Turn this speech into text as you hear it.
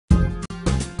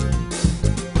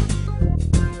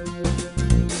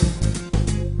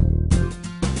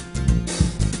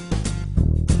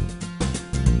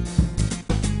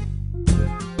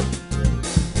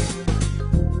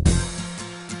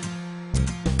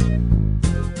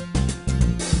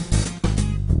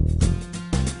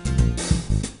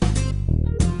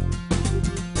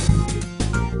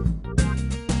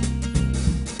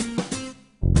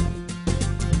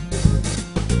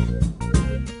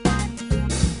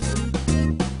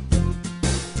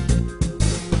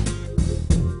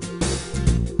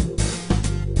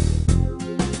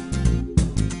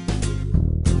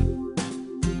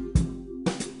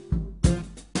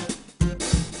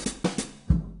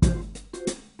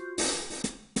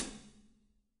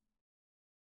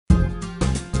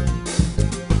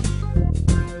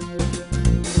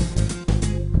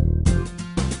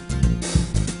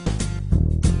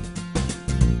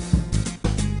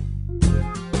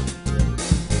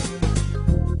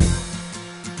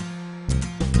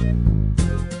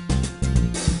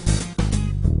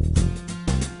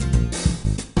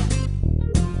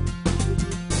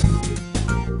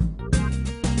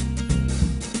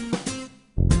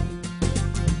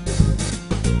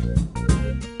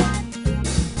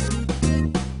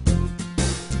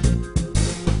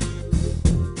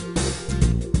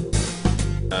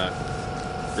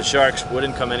sharks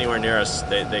wouldn't come anywhere near us.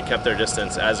 They kept their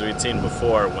distance, as we'd seen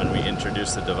before when we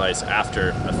introduced the device after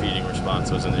a feeding response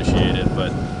was initiated.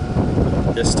 But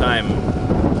this time,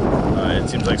 it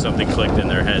seems like something clicked in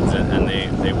their heads, and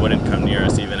they wouldn't come near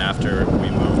us even after we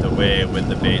moved away with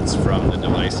the baits from the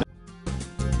device.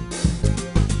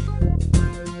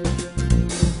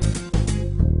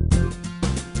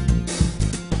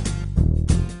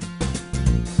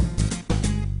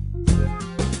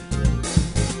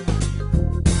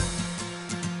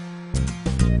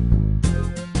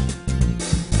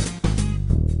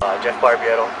 Jeff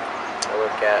Barbiero. I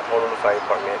work at Honolulu Fire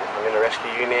Department. I'm in the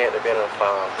rescue unit. I've been with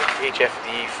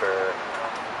HFD for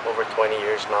over 20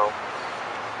 years now.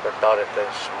 Worked out at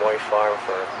this Moy farm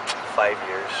for 5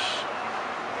 years,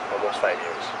 almost 5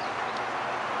 years.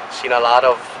 Seen a lot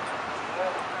of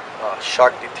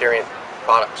shark deterrent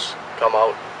products come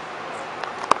out,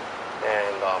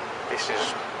 and this is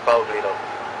probably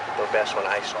the best one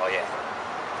I saw yet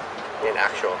in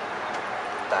actual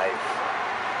dive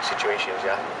situations.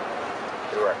 Yeah,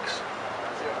 it works.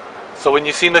 So when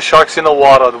you seen the sharks in the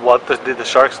water, what did the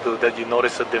sharks do that you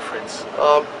noticed a difference?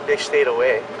 They stayed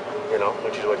away, you know,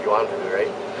 which is what you want to do, right?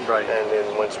 Right. And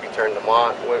then once we turned them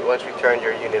on, once we turned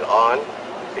your unit on,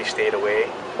 they stayed away,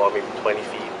 about maybe 20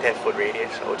 feet, 10-foot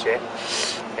radius, I would say.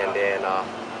 And then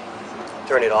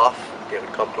turn it off, they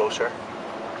would come closer.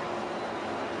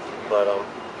 But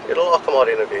it'll all come out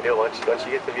in the video. Once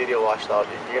you get the video watched out,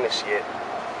 you're gonna see it.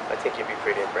 I think you'd be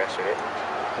pretty impressed with it.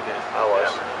 Okay. I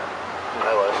was.